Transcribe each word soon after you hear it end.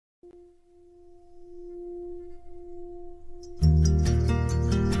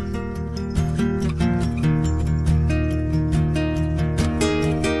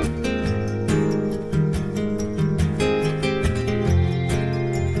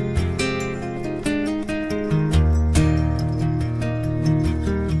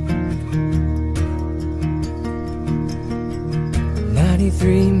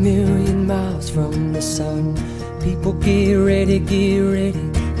from the sun. People get ready,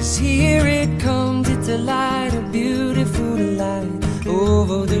 'cause here it comes. It's a light, a beautiful light,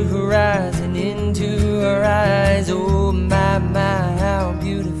 over the horizon, into our eyes. Oh my, my, how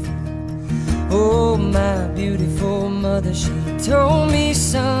beautiful. Oh my beautiful mother, she told me,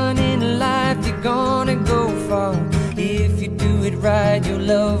 son, in life you're gonna go far. If you do it right, you'll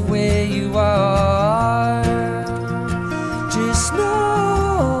love where you are. Just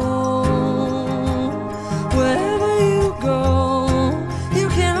know, wherever you go, you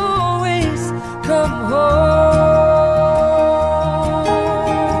can always come home.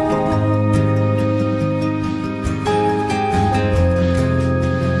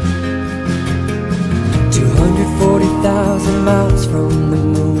 240,000 miles from the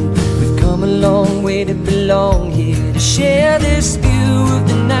moon, we've come a long way to belong here, to share this view of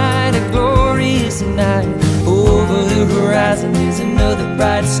the night, a glorious night. Over the horizon is another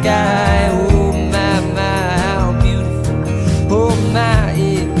bright sky. Oh my, my, how beautiful. Oh my,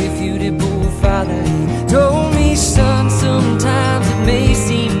 irrefutable Father, he told me, son, sometimes it may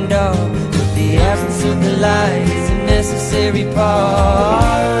seem dark, but the absence of the light is a necessary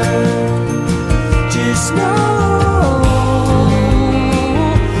part. Just know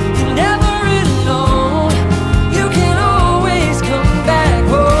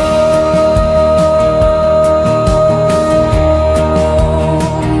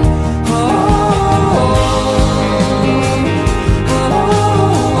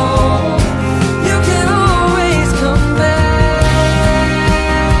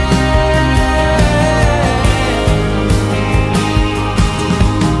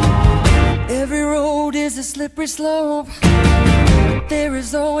slippery slope. There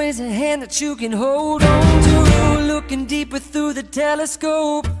is always a hand that you can hold on to. Looking deeper through the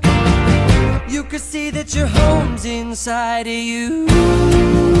telescope, you can see that your home's inside of you.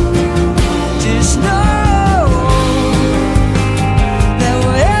 Just know that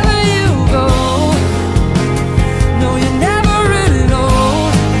wherever you go, no, you're never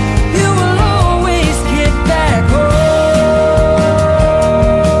alone. You will always get back home.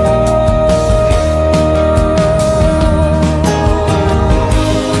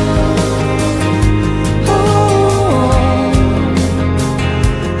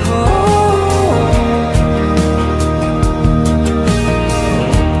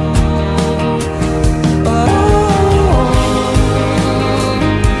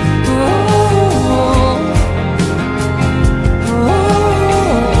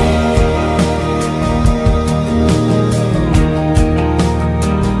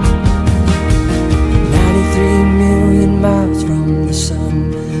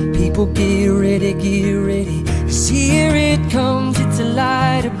 Get ready, 'cause here it comes. It's a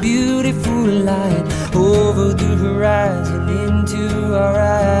light, a beautiful light, over the horizon, into our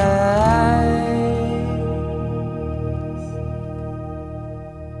eyes.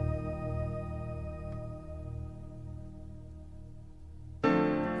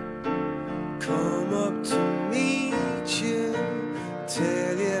 Come up to meet you,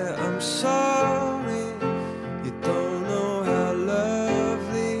 tell you I'm sorry. You don't know how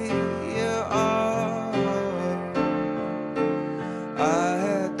lovely you are. I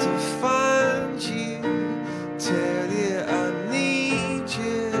had to find you, tell you I need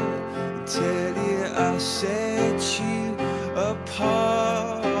you, tell you I set you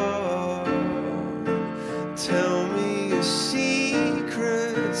apart. Tell me your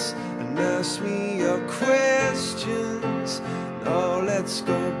secrets and ask me your questions. Oh, let's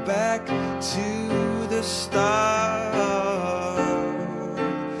go back to the start.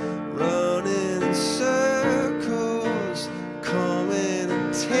 Running in circles, coming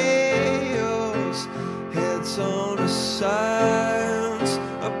in tails, heads on the sides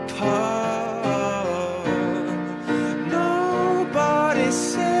apart. Nobody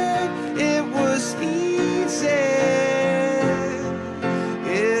said